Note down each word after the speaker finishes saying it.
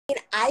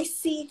I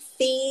see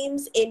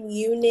themes in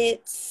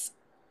units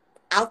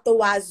out the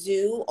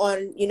wazoo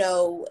on,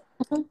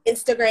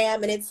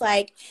 Instagram, and it's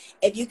like,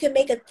 if you can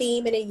make a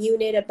theme in a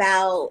unit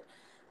about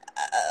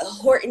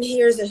Horton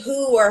Hears a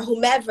Who or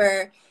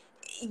whomever,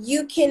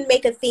 you can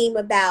make a theme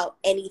about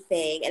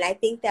anything. And I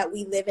think that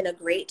we live in a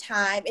great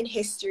time in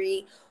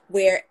history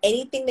where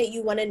anything that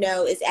you want to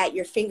know is at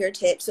your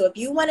fingertips. So if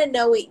you want to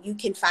know it, you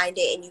can find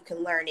it and you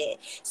can learn it.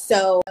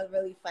 So a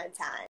really fun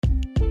time.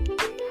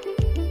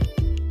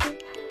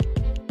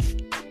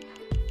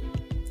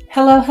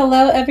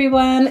 Hello,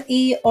 everyone.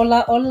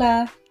 Hola,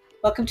 hola.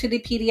 Welcome to the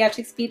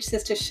Pediatric Speech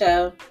Sister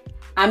Show.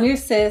 I'm your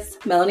sis,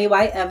 Melanie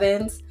White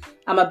Evans.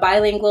 I'm a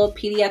bilingual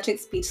pediatric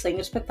speech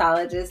language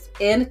pathologist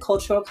and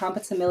cultural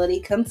compatibility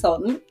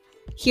consultant,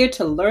 here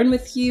to learn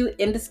with you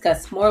and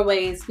discuss more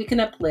ways we can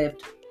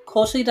uplift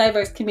culturally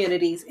diverse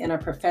communities in our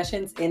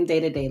professions and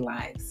day-to-day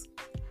lives.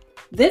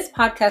 This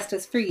podcast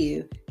is for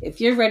you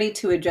if you're ready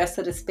to address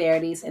the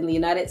disparities in the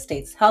United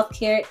States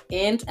healthcare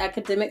and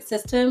academic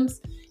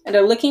systems and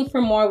are looking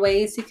for more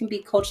ways you can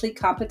be culturally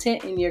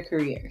competent in your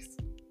careers.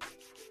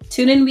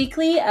 Tune in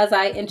weekly as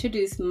I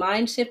introduce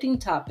mind-shifting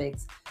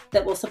topics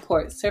that will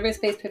support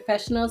service-based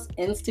professionals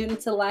and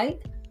students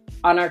alike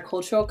on our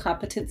cultural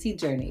competency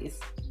journeys.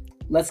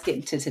 Let's get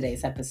into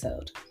today's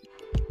episode.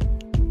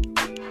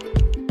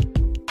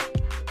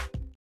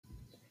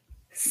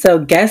 So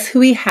guess who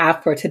we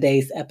have for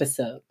today's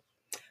episode?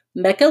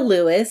 Mecca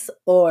Lewis,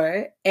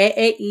 or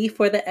AAE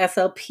for the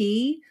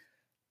SLP,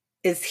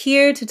 is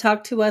here to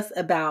talk to us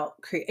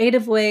about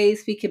creative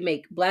ways we can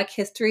make Black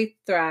history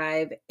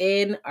thrive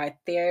in our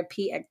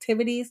therapy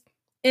activities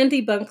and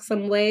debunk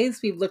some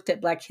ways we've looked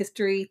at Black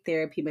history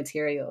therapy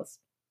materials.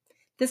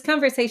 This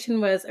conversation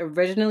was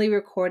originally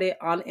recorded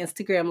on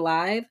Instagram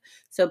Live,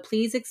 so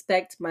please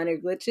expect minor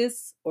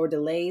glitches or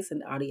delays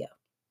in audio.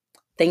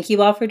 Thank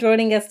you all for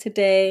joining us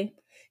today.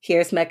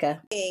 Here's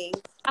Mecca.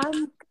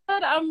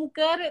 I'm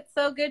good. It's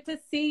so good to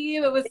see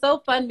you. It was so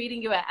fun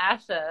meeting you at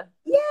ASHA.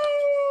 Yay!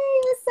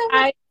 It was so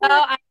much fun.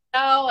 I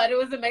know. And it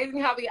was amazing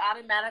how we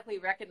automatically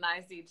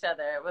recognized each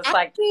other. It was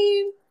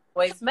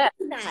always met.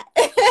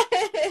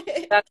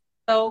 That's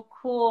so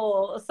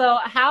cool. So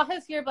how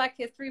has your Black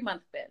History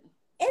Month been?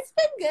 It's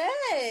been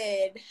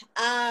good.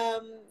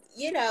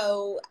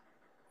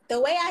 The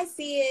way I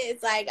see it,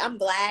 it's like I'm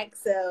Black,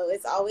 so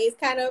it's always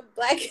kind of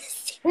Black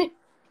history.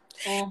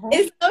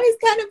 It's always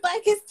kind of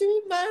Black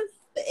History Month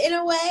in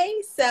a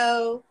way,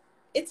 so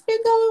it's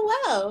been going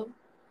well.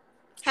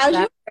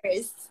 How's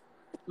yours?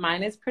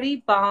 Mine is pretty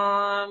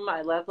bomb.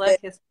 I love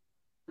Black History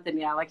Month, and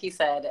yeah, like you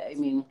said, I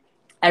mean,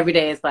 every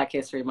day is Black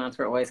History Month.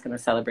 We're always going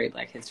to celebrate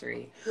Black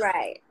history,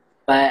 right?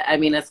 But I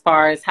mean, as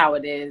far as how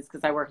it is,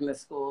 because I work in the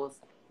schools,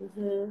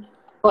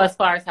 well, as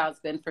far as how it's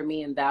been for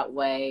me in that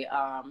way,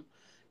 I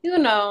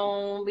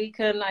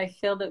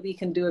feel that we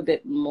can do a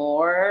bit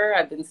more.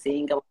 I've been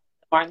seeing a lot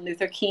of Martin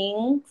Luther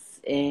King's,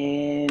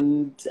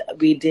 and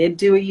we did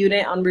do a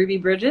unit on Ruby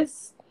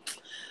Bridges.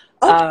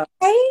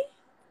 Okay.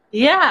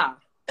 Yeah.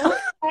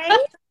 Okay.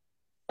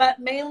 But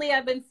mainly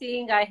I've been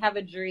seeing I Have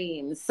a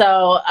Dream.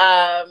 So,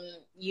 I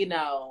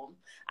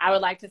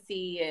would like to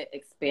see it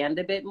expand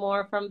a bit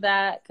more from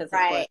that, because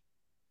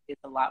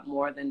it's a lot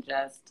more than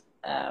just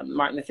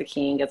Martin Luther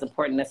King, as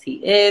important as he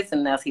is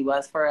and as he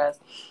was for us.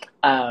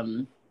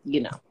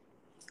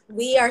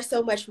 We are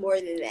so much more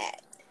than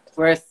that.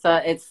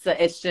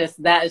 It's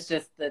just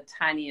the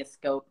tiniest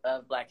scope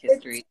of Black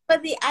history.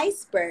 But the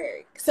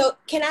iceberg. So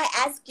can I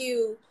ask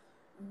you,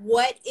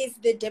 what is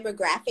the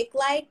demographic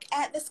like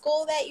at the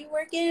school that you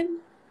work in,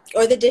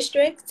 or the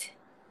district?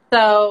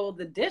 So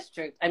the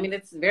district, I mean,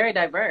 it's very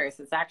diverse.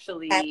 It's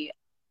actually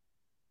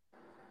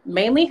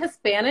mainly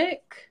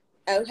Hispanic.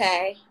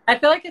 Okay. I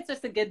feel like it's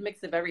just a good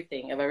mix of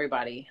everything, of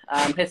everybody.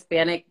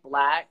 Hispanic,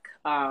 Black.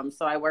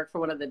 So I work for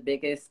one of the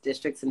biggest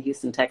districts in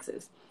Houston,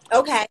 Texas.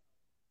 Okay.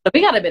 So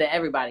we got a bit of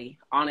everybody,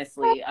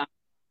 honestly. I'm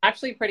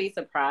actually pretty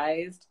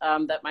surprised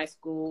that my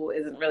school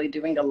isn't really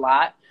doing a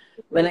lot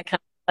when it comes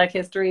to Black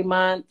History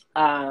Month.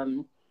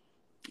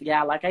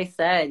 Yeah, like I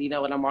said,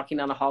 when I'm walking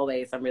down the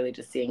hallways, I'm really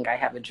just seeing I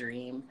Have a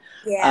Dream.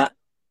 Yeah.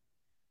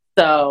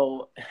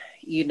 So,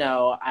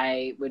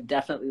 I would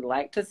definitely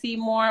like to see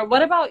more.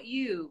 What about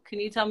you?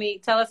 Can you tell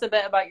us a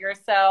bit about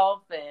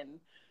yourself and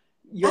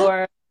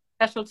your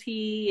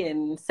specialty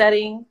and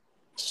setting?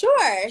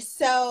 Sure.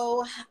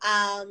 So,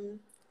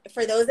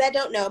 for those that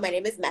don't know, my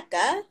name is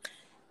Mecca.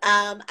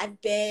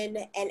 I've been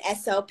an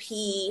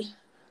SLP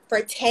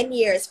for 10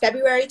 years.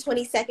 February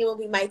 22nd will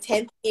be my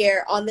 10th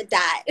year on the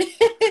dot.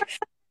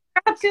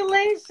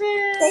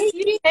 Congratulations.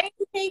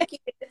 Thank you.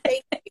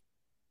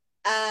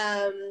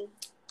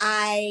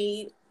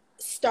 I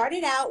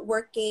started out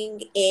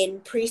working in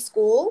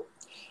preschool,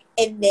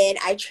 and then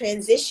I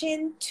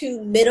transitioned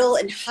to middle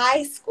and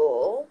high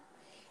school,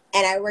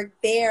 and I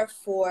worked there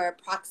for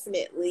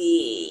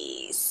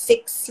approximately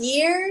 6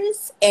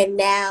 years, and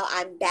now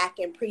I'm back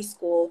in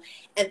preschool.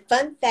 And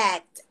fun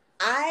fact,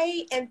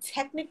 I am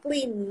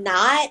technically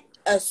not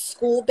a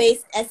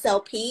school-based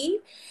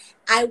SLP.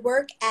 I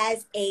work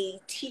as a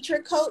teacher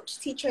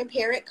and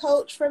parent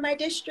coach for my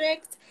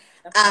district.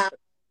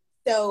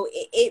 So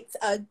it's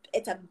a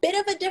bit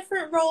of a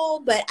different role,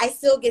 but I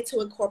still get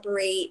to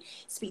incorporate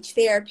speech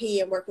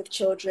therapy and work with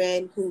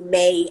children who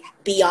may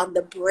be on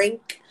the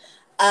brink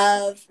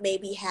of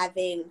maybe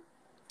having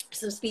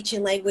some speech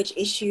and language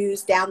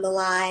issues down the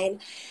line.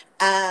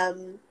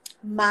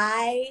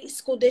 My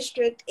school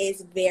district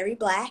is very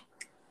Black.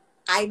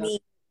 I mean,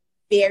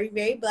 very,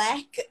 very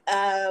Black.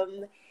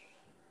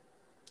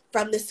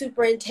 From the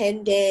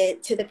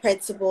superintendent to the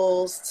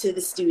principals to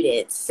the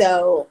students.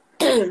 So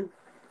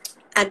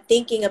I'm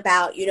thinking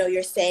about,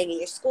 you're saying in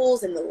your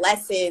schools and the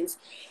lessons,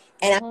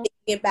 and I'm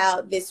thinking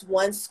about this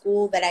one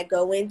school that I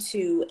go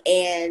into,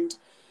 and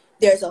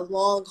there's a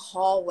long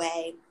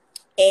hallway,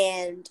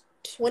 and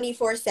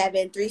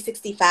 24/7,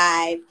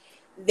 365,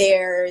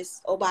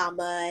 there's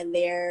Obama, and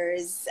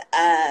there's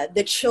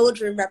the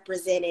children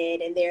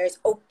represented, and there's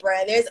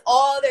Oprah. There's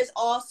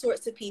all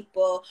sorts of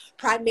people,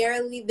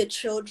 primarily the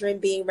children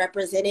being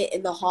represented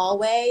in the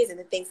hallways and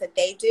the things that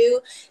they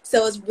do.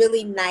 So it's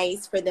really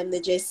nice for them to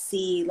just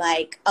see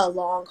like a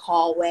long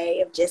hallway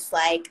of just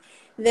like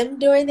them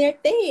doing their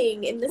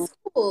thing in the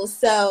school.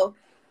 So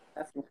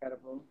that's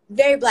incredible.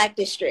 Very Black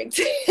district.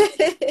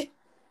 Where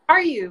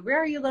are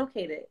you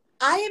located?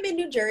 I am in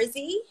New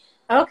Jersey.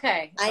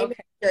 Okay. I'm in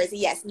New Jersey,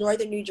 yes,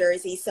 northern New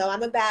Jersey. So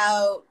I'm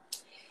about,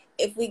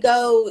 if we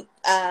go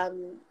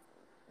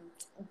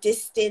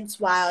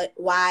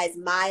distance-wise,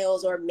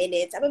 miles or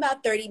minutes, I'm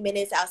about 30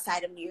 minutes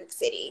outside of New York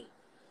City.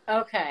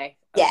 Okay.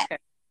 Yeah. Okay.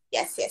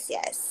 Yes.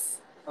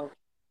 Okay.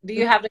 Do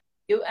you have to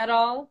commute at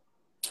all?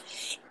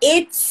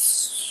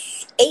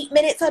 It's 8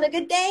 minutes on a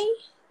good day.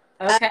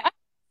 Okay.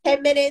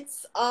 10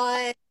 minutes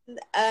on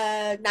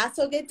not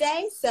so good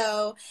day.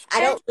 So I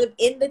don't live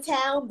in the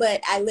town,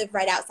 but I live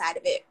right outside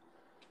of it.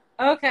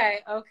 Okay.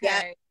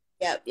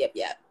 Yep.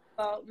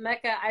 Well,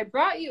 Mecca, I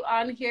brought you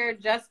on here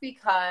just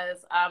because,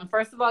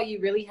 first of all, you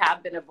really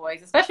have been a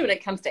voice, especially when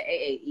it comes to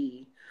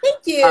AAE.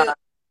 Thank you.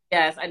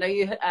 Yes, I know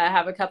you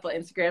have a couple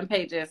Instagram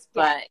pages,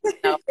 but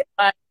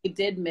you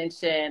did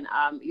mention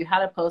you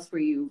had a post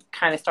where you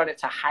kind of started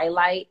to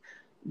highlight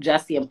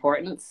just the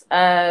importance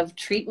of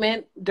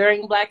treatment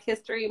during Black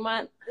History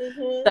Month.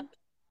 Mm-hmm.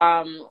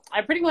 So,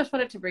 I pretty much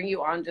wanted to bring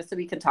you on just so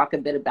we can talk a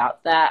bit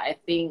about that. I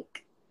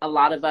think a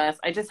lot of us,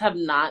 I just have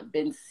not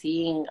been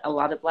seeing a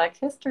lot of Black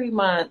History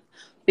Month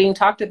being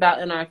talked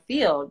about in our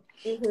field.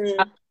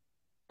 Mm-hmm.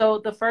 So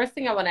the first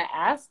thing I want to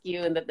ask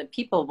you, and that the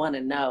people want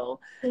to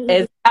know,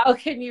 is how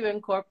can you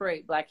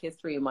incorporate Black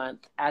History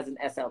Month as an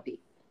SLP?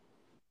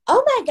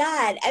 Oh my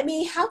God. I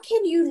mean, how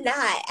can you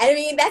not? I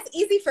mean, that's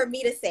easy for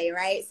me to say,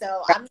 right?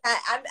 So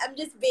I'm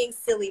just being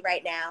silly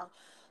right now.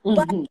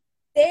 But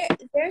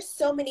there's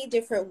so many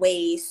different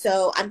ways.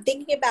 So I'm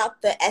thinking about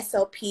the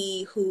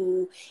SLP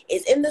who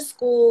is in the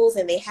schools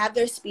and they have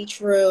their speech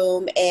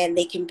room and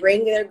they can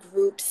bring their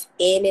groups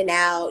in and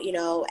out,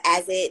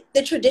 as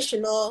the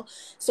traditional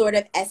sort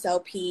of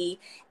SLP.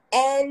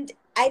 And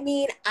I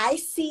mean, I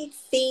see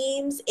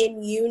themes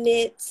in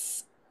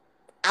units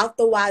out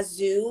the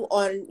wazoo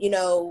on,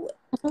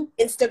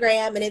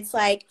 Instagram. And it's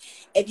like,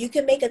 if you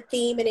can make a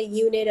theme in a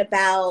unit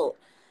about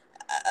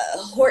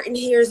Horton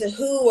Hears a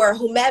Who or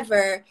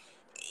whomever,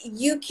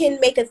 you can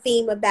make a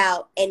theme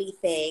about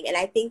anything. And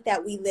I think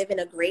that we live in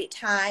a great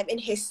time in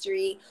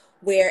history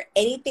where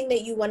anything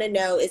that you want to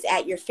know is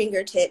at your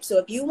fingertips. So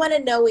if you want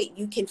to know it,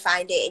 you can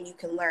find it and you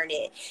can learn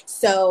it.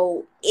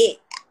 So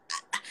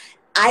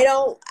I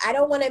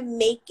don't want to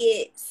make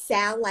it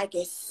sound like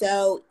it's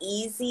so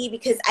easy,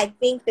 because I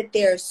think that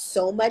there's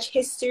so much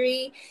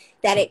history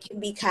that it can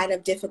be kind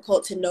of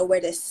difficult to know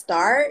where to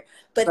start.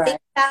 But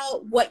think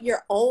about what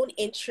your own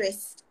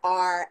interests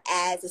are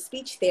as a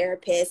speech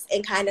therapist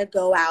and kind of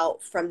go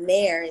out from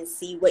there and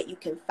see what you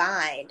can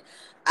find.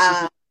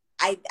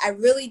 I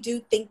really do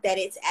think that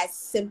it's as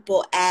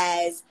simple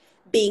as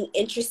being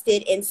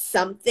interested in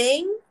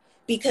something,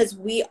 because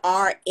we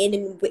are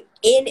in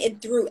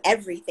and through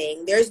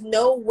everything. There's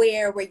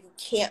nowhere where you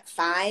can't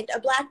find a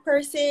Black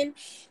person.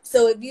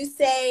 So if you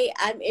say,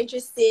 I'm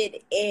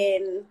interested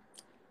in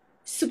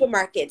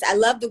supermarkets, I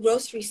love the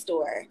grocery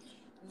store,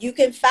 you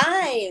can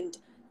find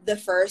the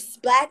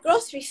first Black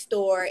grocery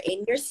store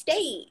in your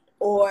state,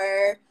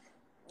 or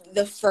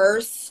the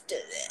first,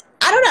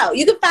 I don't know,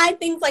 you can find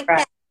things like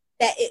that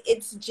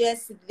it's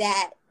just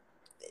that,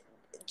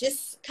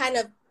 just kind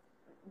of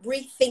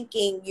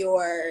rethinking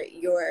your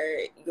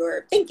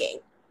thinking.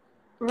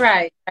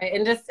 Right.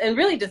 And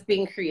really just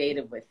being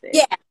creative with it.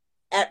 Yeah,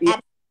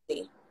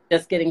 absolutely.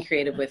 Just getting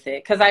creative with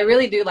it. Because I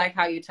really do like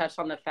how you touched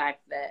on the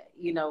fact that,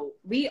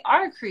 we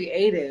are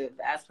creative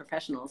as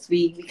professionals.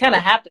 We kind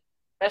of have to,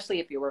 especially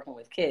if you're working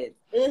with kids.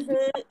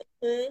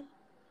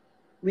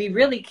 We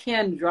really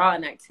can draw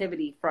an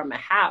activity from a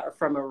hat or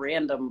from a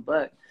random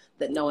book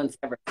that no one's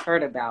ever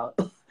heard about.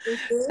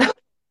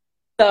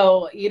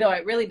 So,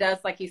 it really does,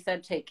 like you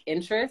said, take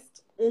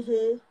interest,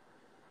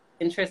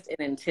 interest and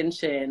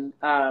intention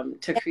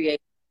to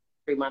create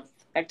 3-month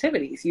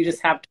activities. You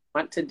just have to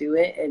want to do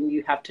it, and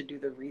you have to do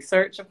the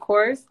research, of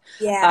course.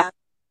 Yeah.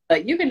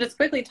 you can just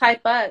quickly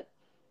type up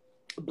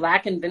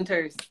Black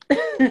inventors,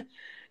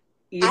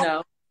 you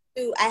know.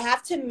 I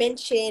have to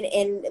mention,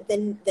 and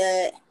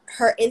the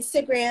her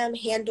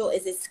Instagram handle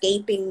is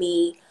escaping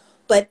me,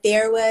 but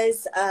there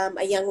was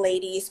a young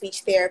lady,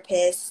 speech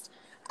therapist,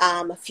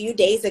 a few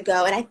days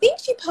ago, and I think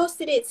she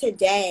posted it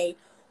today,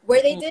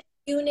 where they did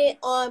a unit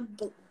on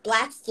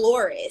Black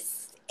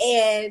florists,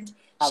 and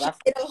she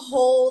did a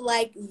whole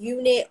like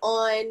unit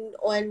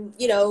on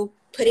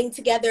putting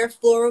together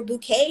floral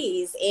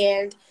bouquets,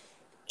 and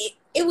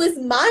it was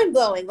mind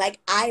blowing. Like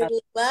I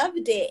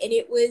loved it, and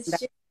it was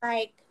just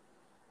like,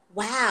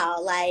 wow,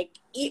 like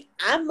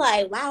I'm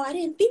like, wow, I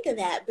didn't think of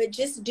that. But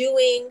just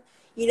doing,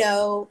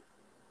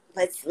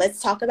 let's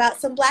talk about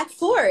some Black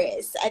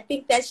florists. I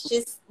think that's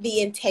just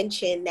the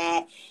intention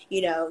that,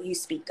 you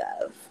speak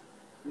of.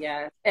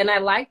 Yeah. And I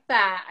like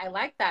that. I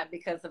like that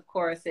because of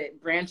course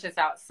it branches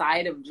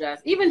outside of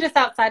even just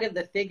outside of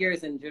the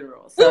figures in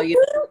general. So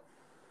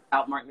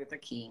about Martin Luther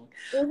King.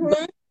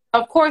 But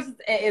of course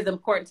it is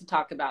important to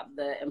talk about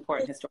the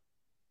important history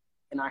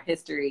in our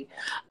history.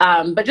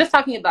 But just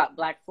talking about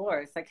Black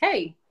florists, like,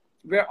 hey,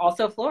 we're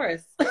also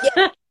florists.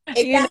 Yeah,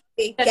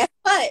 exactly. Guess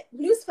what?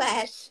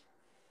 Newsflash.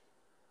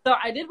 So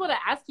I did want to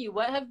ask you,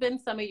 what have been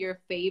some of your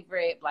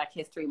favorite Black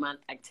History Month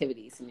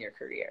activities in your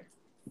career?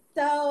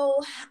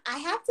 So I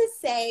have to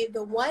say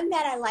the one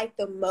that I like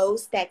the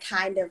most that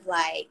kind of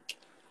like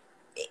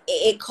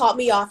it caught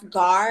me off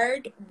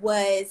guard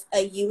was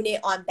a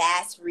unit on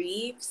Bass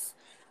Reeves.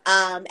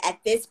 At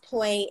this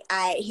point,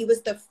 he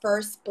was the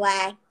first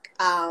Black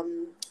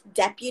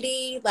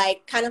deputy,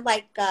 like kind of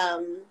like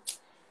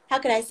how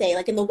can I say,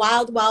 like in the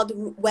Wild Wild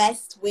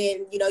West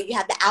when you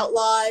have the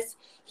outlaws,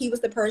 he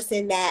was the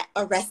person that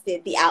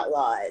arrested the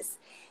outlaws.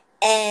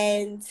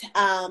 And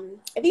I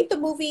think the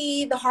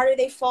movie The Harder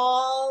They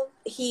Fall,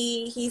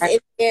 he's in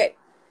there.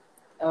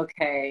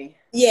 Okay.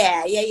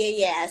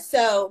 Yeah.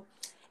 So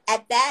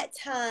at that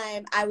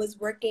time I was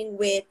working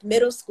with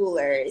middle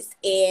schoolers,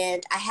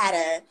 and I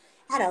had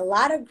a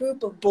lot of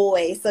group of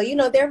boys, so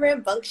they're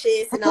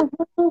rambunctious and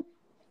all.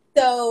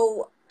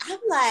 So I'm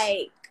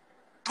like,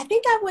 I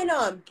think I went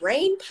on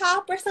Brain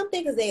Pop or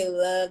something because they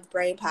loved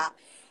Brain Pop,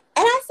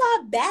 and I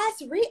saw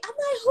Bass Reeves. I'm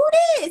like, who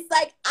this?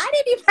 Like I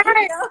didn't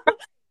even know.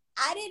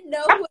 I didn't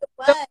know who it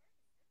was.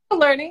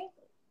 Learning.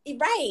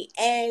 Right.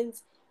 And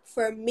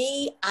for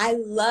me, I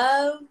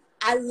love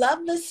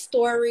the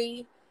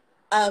story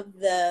of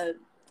the,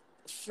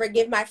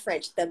 forgive my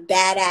French, the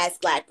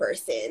badass Black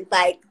person.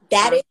 Like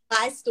that is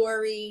my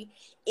story.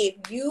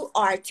 If you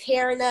are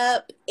tearing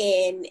up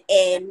and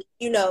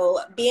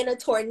being a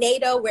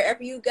tornado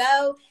wherever you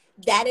go,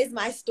 that is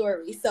my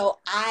story. So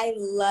I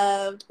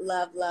love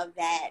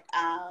that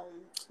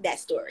that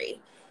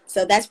story.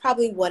 So that's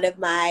probably one of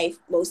my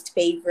most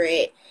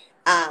favorite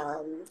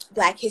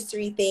Black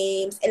history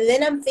themes. And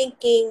then I'm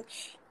thinking,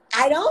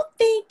 I don't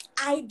think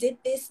I did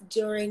this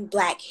during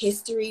Black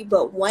history,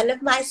 but one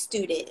of my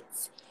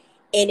students,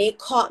 and it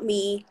caught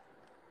me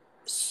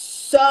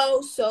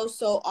so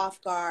off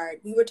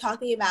guard. We were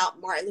talking about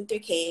Martin Luther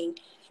King,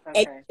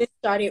 and just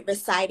started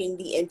reciting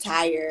the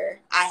entire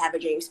I Have a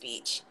Dream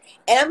speech.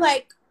 And I'm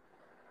like,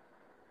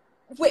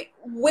 wait,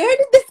 where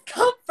did this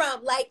come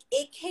from? Like,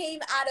 it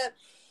came out of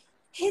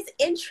his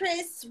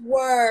interests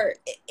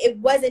it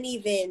wasn't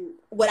even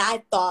what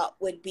I thought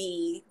would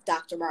be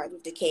Dr. Martin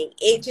Luther King.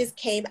 It just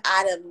came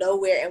out of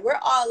nowhere, and we're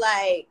all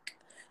like,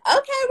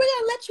 okay, we're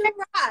gonna let you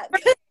rock.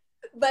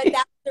 But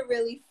that was a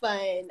really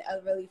fun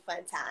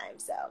time.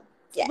 So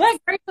yes.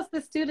 What grade was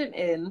the student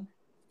in?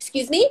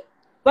 Excuse me?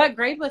 What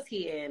grade was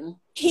he in?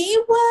 He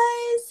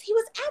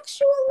was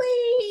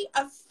actually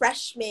a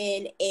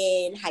freshman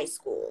in high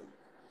school.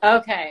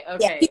 Okay.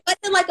 Yeah, he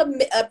wasn't like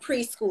a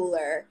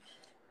preschooler.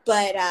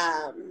 But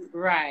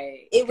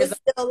right, it was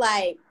still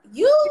like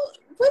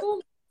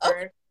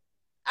okay,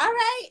 all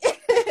right.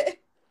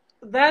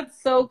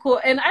 That's so cool.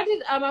 And I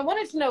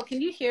wanted to know, can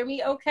you hear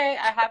me okay?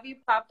 I have you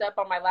popped up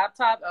on my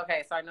laptop.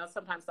 Okay, so I know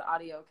sometimes the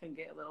audio can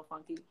get a little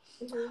funky.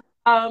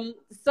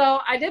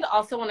 So I did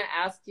also want to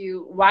ask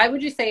you, why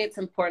would you say it's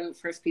important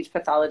for speech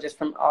pathologists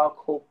from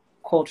all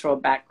cultural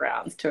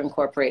backgrounds to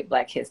incorporate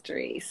Black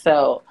history?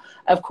 So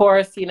of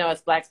course,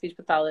 as Black speech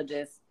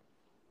pathologists,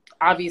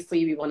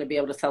 obviously we want to be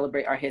able to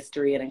celebrate our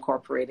history and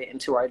incorporate it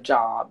into our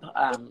job.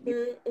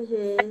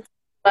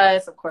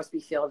 Us, of course, we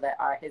feel that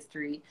our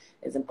history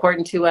is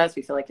important to us.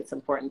 We feel like it's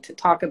important to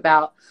talk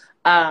about.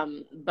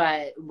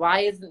 But why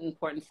is it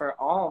important for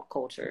all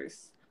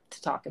cultures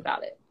to talk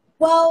about it?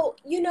 Well,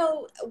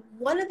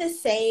 one of the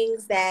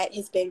sayings that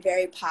has been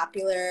very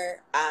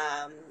popular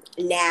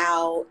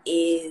now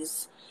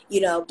is,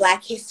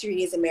 Black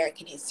history is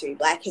American history,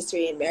 Black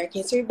history is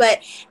American history.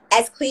 But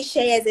as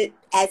cliche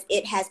as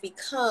it has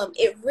become,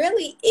 it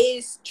really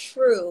is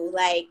true.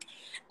 Like,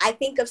 I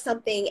think of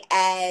something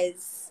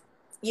as,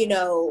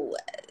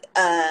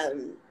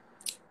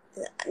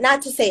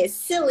 not to say it's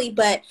silly,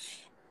 but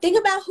think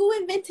about who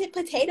invented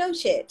potato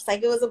chips.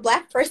 Like, it was a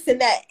Black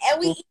person and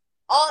we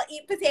all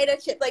eat potato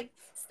chips, like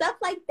stuff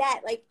like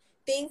that. Like,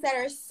 things that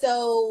are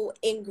so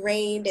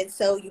ingrained and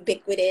so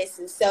ubiquitous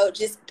and so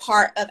just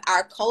part of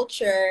our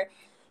culture,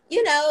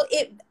 you know,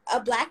 a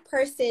Black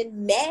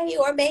person may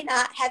or may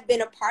not have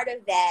been a part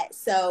of that.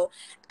 So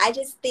I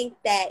just think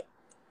that,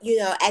 you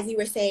know, as you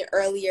were saying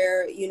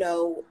earlier, you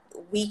know,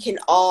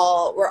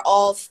 we're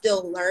all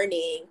still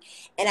learning.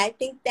 And I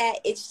think that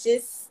it's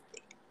just,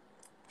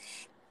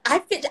 I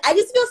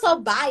just feel so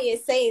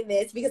biased saying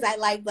this because I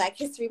like Black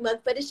History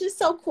Month, but it's just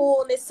so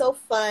cool and it's so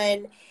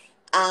fun.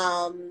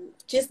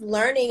 Just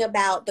learning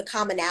about the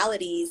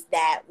commonalities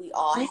that we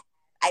all have.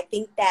 I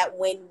think that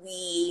when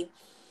we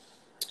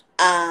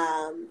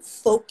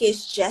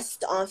focus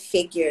just on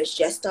figures,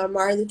 just on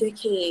Martin Luther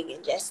King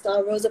and just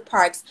on Rosa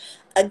Parks,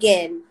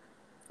 again,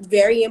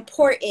 very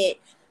important,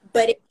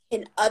 but it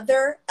can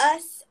other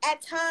us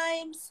at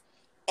times.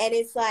 And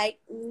it's like,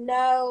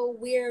 no,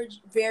 we're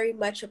very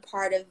much a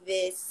part of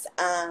this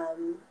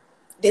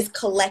this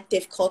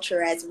collective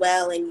culture as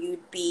well. And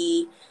you'd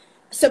be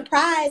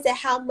surprised at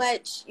how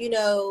much, you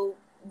know,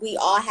 we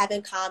all have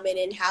in common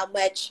and how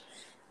much,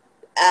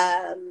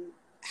 how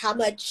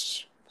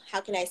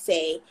can I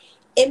say,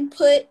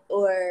 input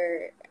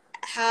or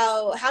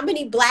how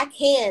many Black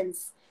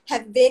hands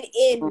have been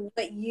in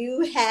what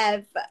you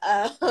have,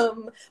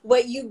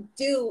 what you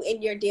do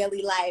in your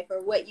daily life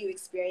or what you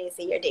experience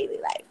in your daily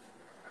life.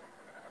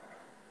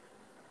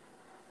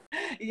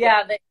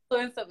 Yeah, the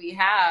influence that we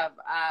have,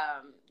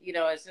 you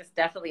know, it's just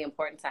definitely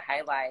important to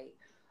highlight.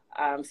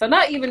 So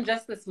not even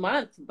just this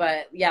month,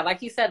 but yeah,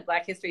 like you said,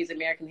 Black history is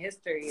American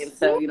history. And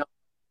so, you know,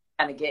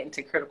 kind of get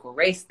into critical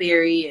race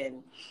theory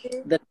and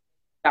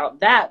about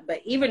that.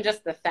 But even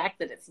just the fact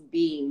that it's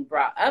being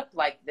brought up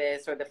like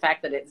this, or the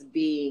fact that it's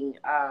being,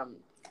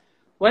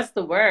 what's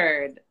the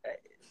word?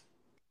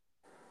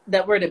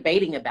 That we're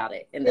debating about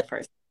it in the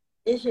first,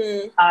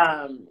 is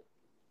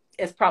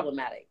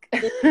problematic.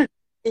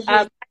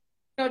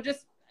 So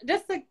just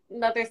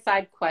another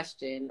side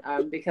question,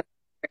 because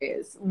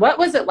what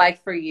was it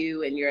like for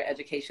you in your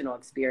educational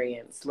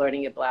experience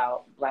learning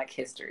about Black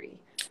history?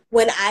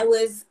 When I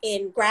was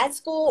in grad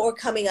school or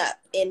coming up,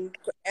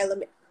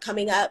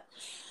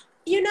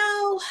 you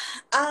know,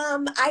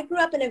 I grew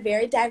up in a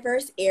very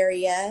diverse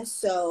area,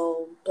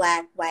 so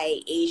Black,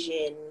 white,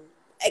 Asian,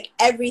 like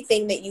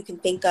everything that you can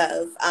think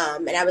of.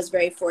 And I was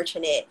very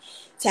fortunate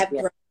to have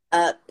grown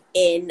up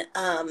in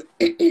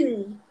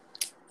an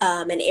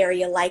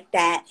area like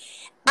that.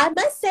 I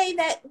must say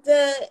that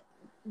the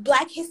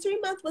Black History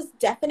Month was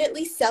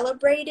definitely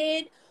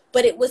celebrated,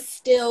 but it was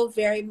still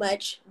very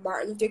much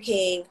Martin Luther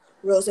King,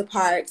 Rosa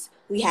Parks,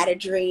 we had a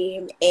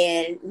dream,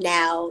 and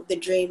now the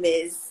dream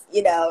is,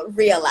 you know,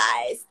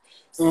 realized.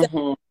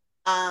 So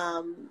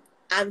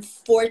I'm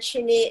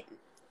fortunate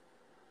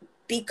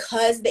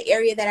because the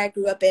area that I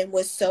grew up in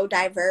was so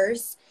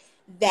diverse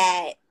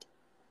that,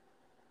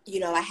 you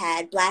know, I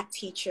had Black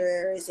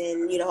teachers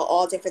and, you know,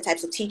 all different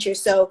types of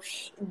teachers. So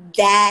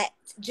that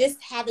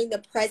just having the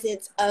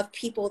presence of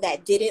people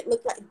that did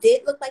look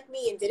like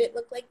me and didn't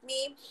look like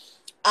me,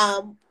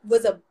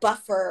 was a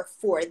buffer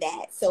for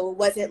that. So it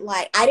wasn't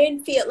like, I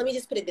didn't feel, let me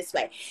just put it this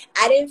way.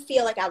 I didn't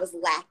feel like I was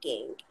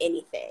lacking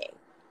anything.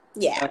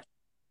 Yeah.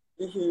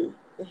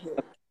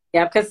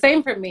 Yeah, because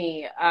same for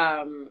me.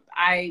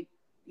 I,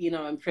 you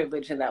know, am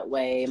privileged in that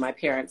way. My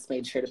parents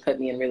made sure to put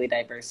me in really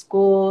diverse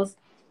schools.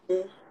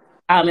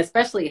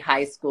 Especially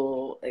high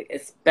school. I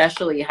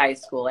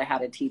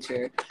had a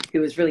teacher who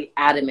was really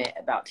adamant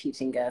about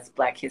teaching us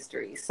Black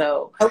history.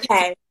 So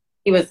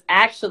he was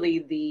actually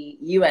the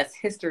U.S.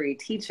 history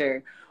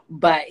teacher,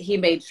 but he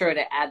made sure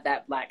to add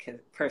that Black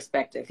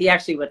perspective. He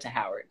actually went to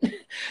Howard.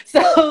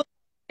 So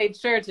he made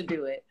sure to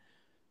do it.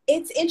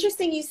 It's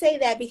interesting you say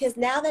that because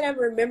now that I'm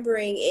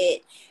remembering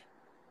it,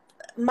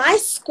 my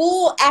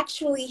school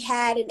actually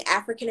had an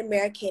African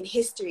American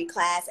history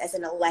class as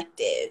an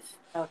elective.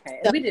 Okay,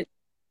 so, we did.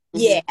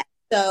 Yeah.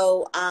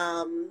 So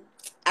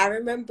I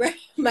remember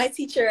my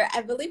teacher,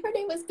 I believe her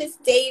name was Miss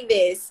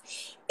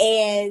Davis,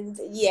 and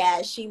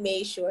yeah, she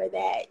made sure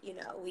that, you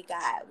know, we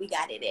got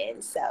it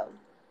in. So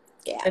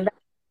yeah. And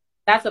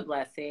that's a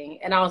blessing.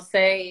 And I'll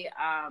say,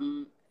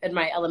 in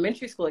my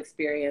elementary school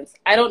experience,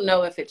 I don't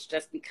know if it's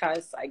just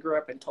because I grew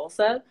up in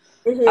Tulsa.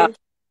 You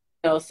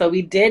know, so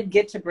we did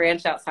get to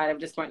branch outside of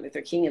just Martin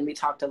Luther King, and we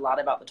talked a lot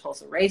about the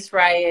Tulsa race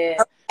riot.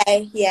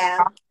 Okay, yeah.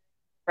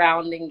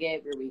 Surrounding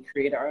it, where we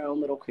created our own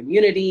little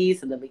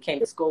communities, and then we came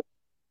to school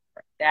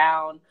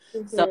down.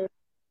 So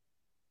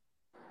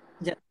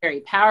just very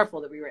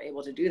powerful that we were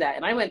able to do that.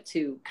 And I went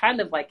to kind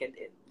of like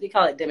we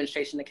call it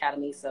demonstration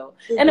academy. So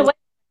in a way,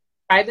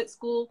 private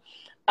school.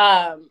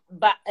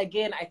 But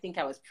again, I think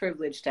I was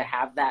privileged to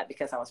have that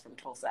because I was from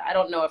Tulsa. I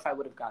don't know if I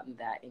would have gotten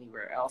that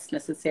anywhere else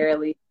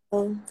necessarily.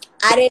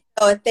 I didn't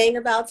know a thing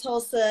about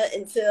Tulsa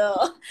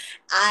until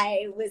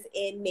I was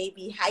in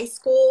maybe high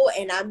school,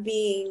 and I'm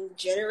being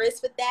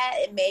generous with that.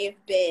 It may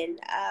have been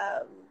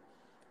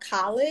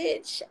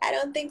college. I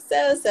don't think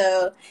so.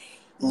 So,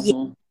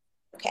 yeah.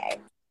 Okay.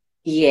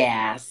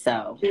 Yeah.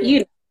 So,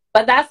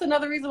 but that's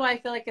another reason why I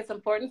feel like it's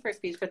important for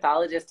speech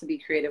pathologists to be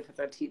creative with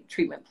their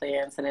treatment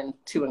plans and then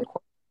to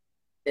incorporate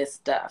this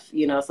stuff,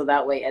 you know, so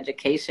that way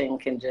education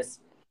can just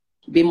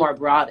be more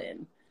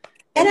broadened.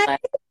 And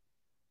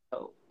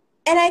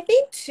I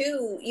think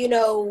too, you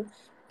know,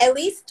 at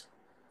least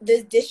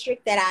the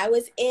district that I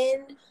was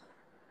in,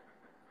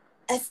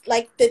 as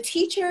like the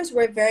teachers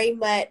are very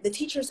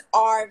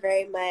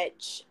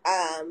much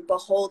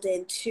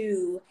beholden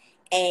to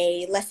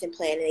a lesson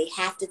plan, and they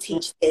have to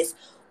teach this.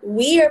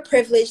 We are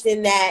privileged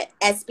in that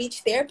as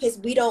speech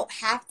therapists, we don't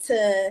have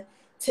to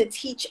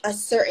teach a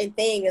certain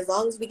thing. As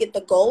long as we get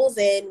the goals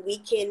in, we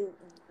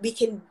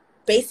can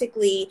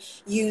basically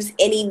use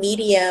any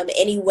medium,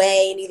 any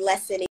way, any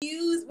lesson.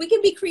 We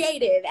can be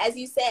creative, as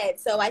you said.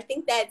 So I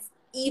think that's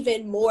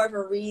even more of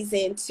a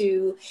reason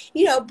to,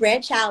 you know,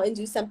 branch out and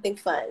do something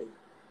fun.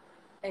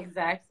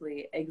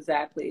 Exactly,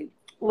 exactly.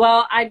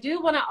 Well, I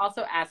do want to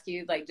also ask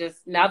you, like,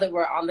 just now that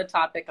we're on the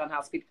topic on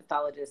how speech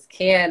pathologists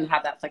can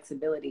have that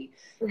flexibility,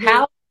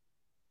 Mm-hmm.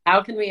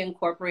 how can we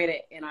incorporate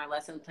it in our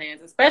lesson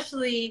plans,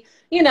 especially,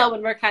 you know,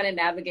 when we're kind of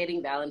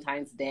navigating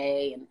Valentine's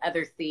Day and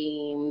other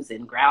themes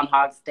and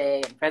Groundhog's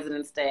Day and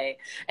President's Day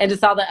and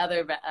just all the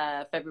other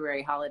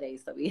February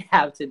holidays that we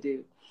have to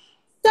do?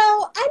 So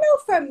I know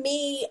for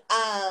me,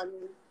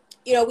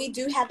 you know, we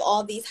do have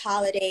all these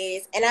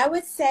holidays, and I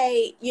would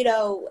say, you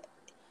know,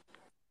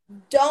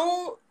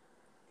 don't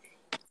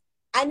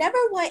I never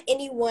want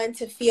anyone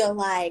to feel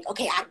like,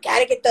 okay, I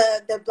gotta get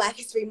the Black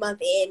History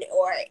Month in,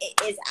 or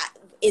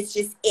it's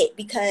just it.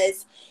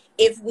 Because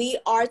if we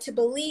are to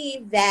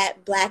believe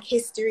that Black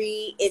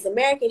history is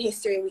American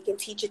history and we can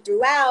teach it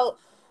throughout,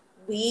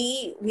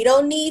 we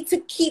don't need to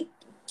keep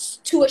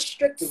to a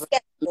strict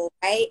schedule,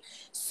 right?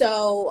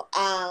 So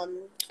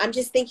I'm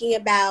just thinking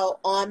about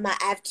I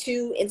have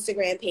two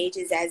Instagram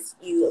pages, as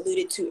you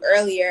alluded to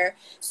earlier.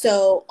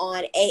 So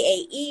on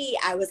AAE,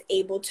 I was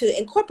able to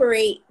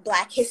incorporate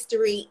Black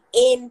history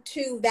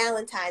into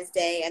Valentine's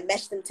Day and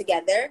mesh them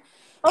together.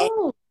 And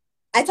Oh,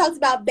 I talked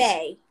about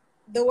Bay,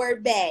 the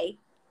word Bay.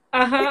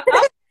 uh-huh.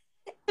 About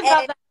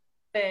And that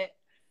bit.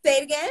 say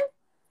it again.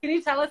 Can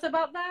you tell us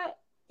about that?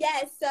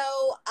 Yeah,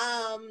 so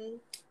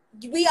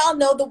we all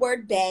know the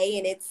word bae,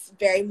 and it's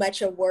very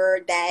much a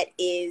word that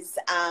is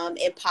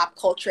in pop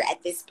culture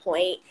at this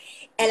point.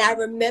 And I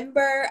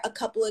remember a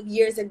couple of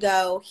years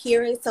ago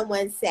hearing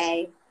someone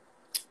say,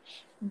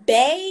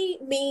 bae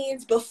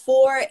means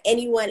before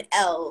anyone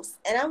else.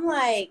 And I'm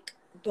like,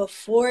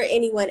 before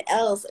anyone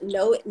else?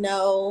 No,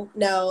 no,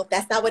 no,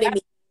 that's not what it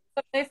means.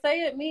 What they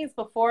say it means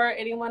before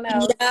anyone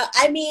else. Yeah,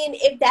 I mean,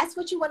 if that's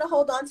what you want to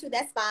hold on to,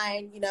 that's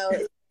fine. You know,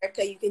 in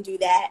America, you can do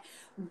that.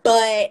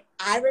 But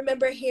I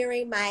remember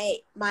hearing my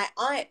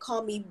aunt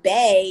call me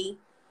Bae,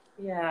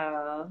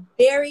 Yeah.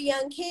 very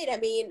young kid. I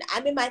mean,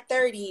 I'm in my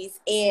 30s,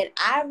 and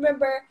I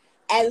remember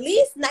at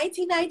least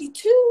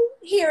 1992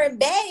 hearing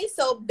Bae.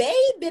 So Bae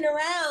been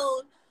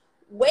around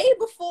way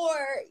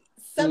before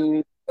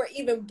some were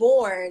even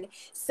born.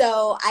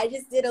 So I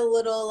just did a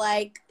little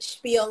like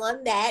spiel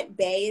on that.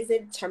 Bae is a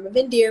term of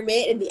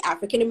endearment in the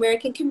African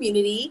American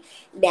community.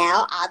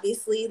 Now,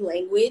 obviously,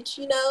 language,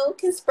 you know,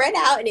 can spread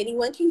out and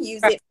anyone can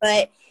use it,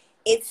 but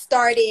it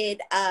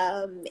started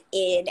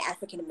in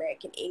African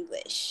American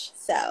English.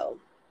 So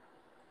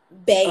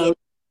Bae,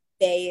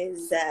 Bae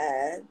is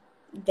Bae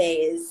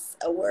is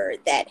a word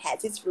that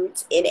has its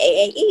roots in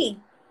AAE.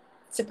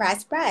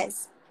 Surprise,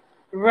 surprise.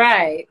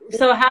 Right.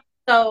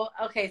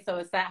 Okay, so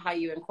is that how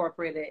you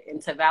incorporate it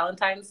into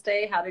Valentine's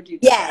Day? How did you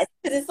do Yes, that?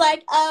 because it's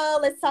like, oh,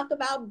 let's talk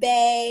about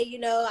bae. You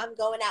know, I'm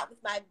going out with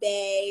my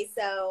bae.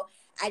 So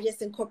I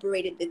just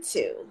incorporated the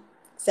two.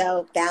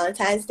 So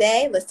Valentine's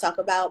Day, let's talk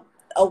about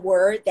a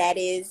word that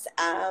is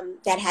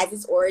that has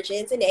its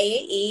origins in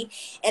AAE,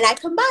 and I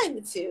combined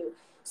the two.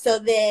 So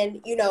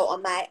then, you know,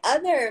 on my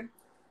other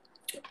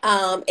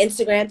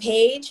Instagram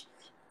page,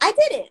 I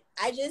didn't.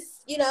 I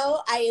just, you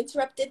know, I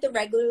interrupted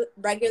the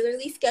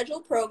regularly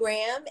scheduled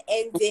program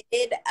and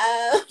did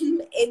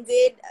and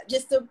did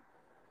just a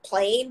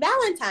plain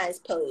Valentine's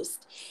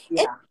post.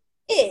 And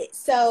Yeah.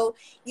 so,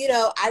 you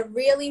know, I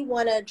really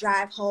want to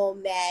drive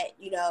home that,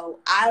 you know,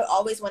 I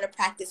always want to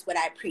practice what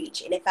I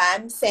preach. And if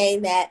I'm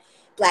saying that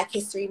Black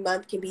History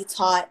Month can be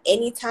taught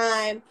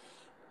anytime,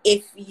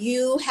 if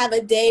you have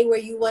a day where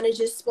you want to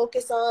just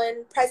focus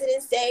on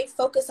President's Day,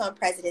 focus on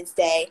President's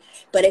Day.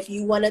 But if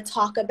you want to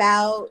talk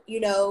about, you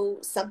know,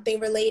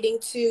 something relating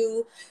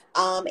to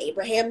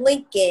Abraham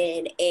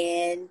Lincoln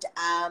and,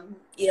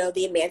 you know,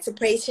 the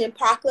Emancipation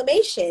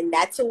Proclamation,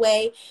 that's a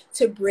way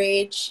to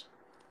bridge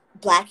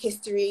Black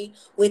history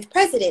with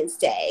President's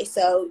Day.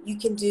 So you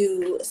can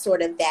do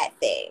sort of that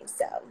thing.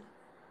 So,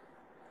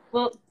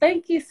 Well,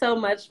 thank you so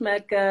much,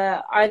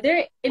 Mecca. Are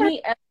there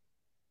any other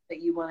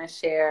that you want to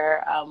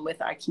share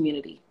with our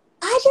community?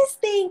 I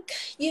just think,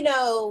 you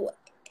know,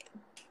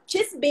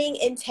 just being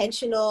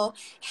intentional,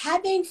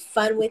 having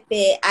fun with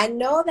it. I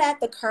know that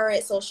the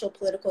current social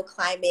political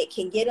climate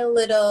can get a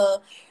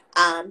little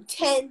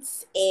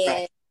tense,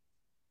 Right.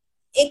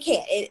 and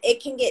it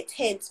can get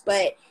tense,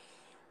 but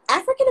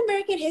African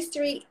American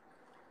history,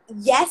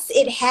 yes,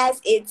 it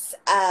has its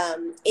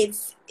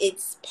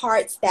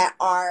parts that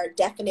are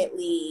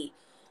definitely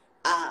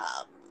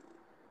um,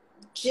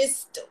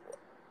 just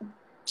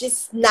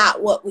just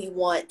not what we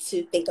want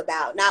to think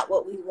about, not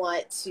what we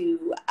want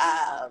to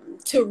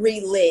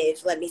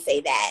relive. Let me say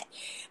that.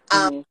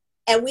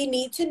 And we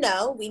need to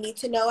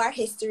know our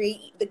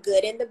history, the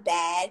good and the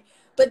bad.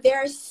 But there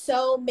are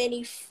so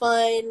many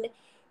fun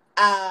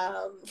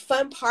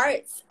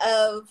parts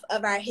of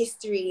our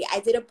history. I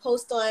did a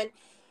post on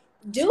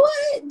do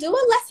a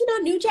lesson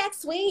on New Jack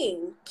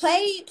Swing.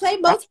 Play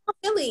Motown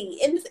Philly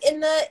in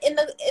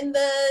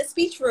the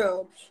speech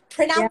room.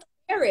 Print out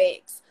the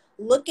lyrics.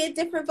 Look at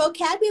different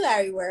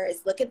vocabulary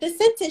words. Look at the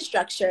sentence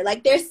structure.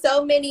 Like, there's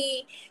so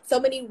many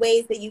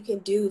ways that you can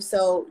do.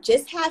 So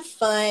just have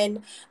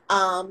fun.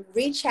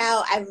 Reach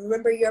out. I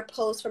remember your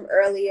post from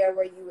earlier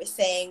where you were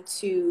saying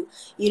to,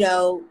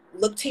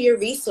 look to your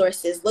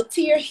resources. Look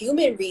to your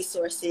human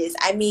resources.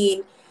 I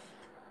mean,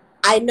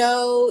 I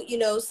know,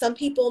 some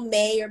people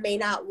may or may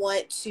not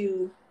want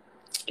to,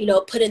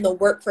 put in the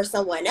work for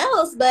someone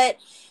else, but,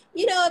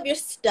 if you're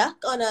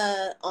stuck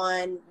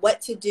on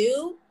what to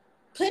do,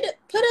 put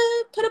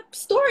a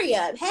story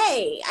up.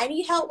 Hey, I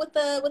need help with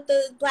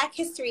the Black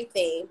History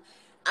thing.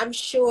 I'm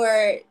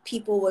sure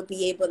people would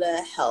be able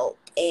to help,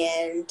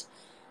 and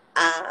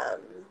I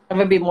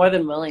would be more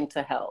than willing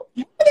to help.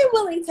 More than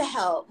willing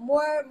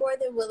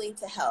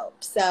to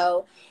help.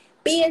 So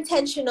be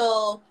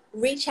intentional,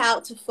 reach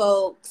out to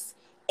folks,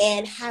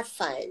 and have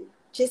fun.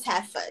 Just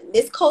have fun.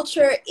 This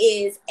culture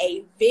is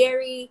a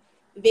very,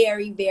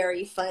 very,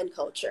 very fun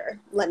culture,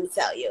 let me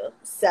tell you.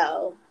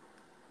 So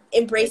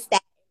embrace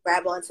that,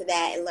 grab onto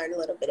that, and learn a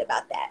little bit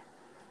about that.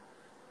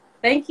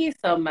 Thank you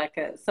so much,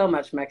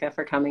 Mecca,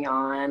 for coming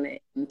on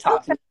and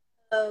talking.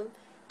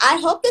 I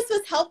hope this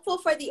was helpful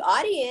for the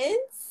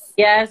audience.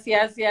 Yes.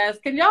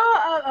 Can y'all,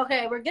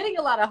 okay, we're getting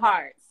a lot of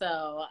hearts.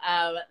 So,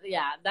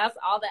 that's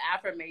all the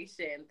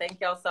affirmation. Thank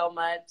y'all so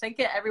much. Thank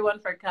you, everyone,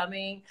 for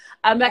coming.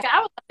 Mecca,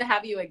 I would love to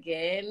have you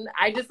again.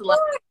 I just love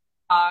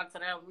talks.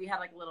 And we had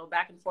like a little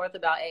back and forth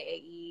about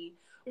AAE,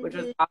 which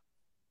was awesome.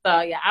 So,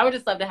 I would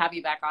just love to have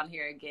you back on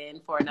here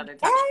again for another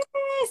time.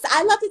 Yes,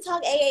 I love to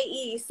talk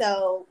AAE.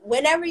 So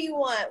whenever you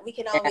want, we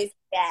can always do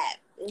that.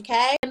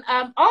 Okay. And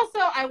also,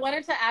 I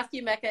wanted to ask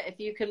you, Mecca,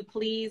 if you can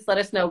please let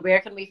us know where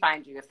can we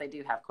find you if they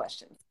do have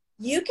questions.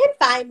 You can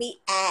find me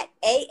at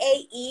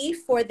AAE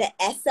for the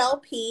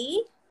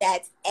SLP.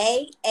 That's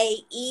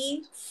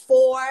AAE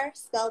 4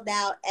 spelled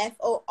out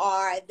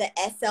FOR, the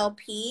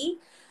SLP.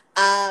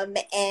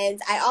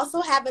 And I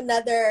also have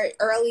another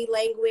early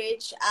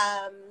language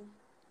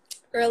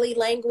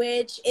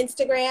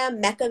Instagram,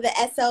 Mecca the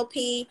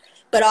SLP,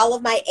 but all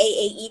of my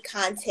AAE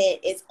content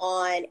is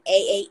on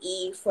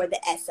AAE for the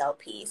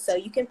SLP. So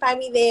you can find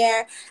me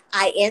there.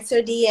 I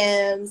answer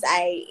DMs,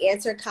 I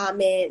answer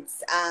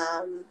comments.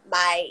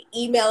 My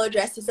email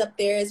address is up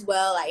there as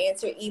well. I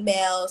answer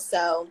emails.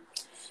 So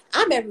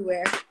I'm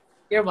everywhere.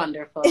 You're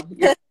wonderful.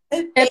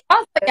 And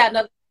also,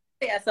 the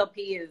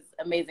SLP is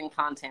amazing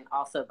content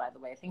also, by the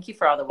way. Thank you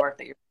for all the work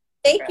that you're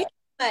doing. Thank you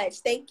so much.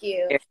 Thank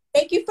you.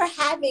 Thank you for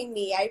having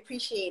me. I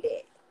appreciate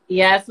it.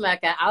 Yes,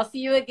 Mecca. I'll see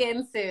you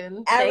again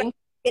soon. Right.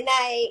 Good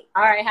night.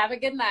 All right. Have a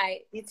good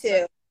night. You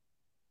too.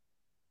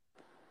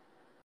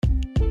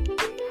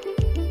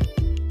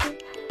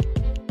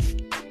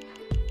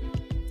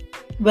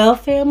 Well,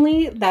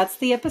 family, that's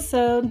the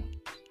episode.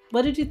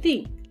 What did you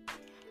think?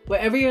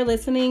 Wherever you're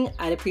listening,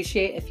 I'd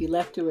appreciate if you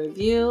left a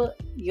review.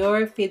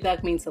 Your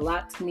feedback means a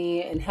lot to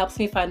me and helps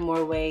me find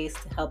more ways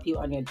to help you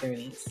on your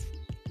journeys.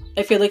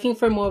 If you're looking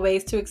for more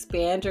ways to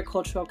expand your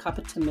cultural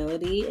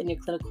compatibility in your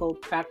clinical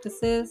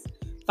practices,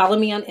 follow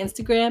me on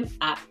Instagram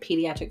at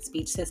Pediatric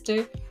Speech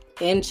Sister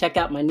and check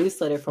out my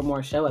newsletter for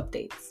more show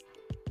updates.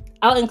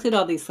 I'll include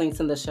all these links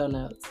in the show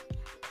notes.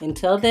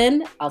 Until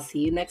then, I'll see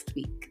you next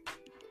week.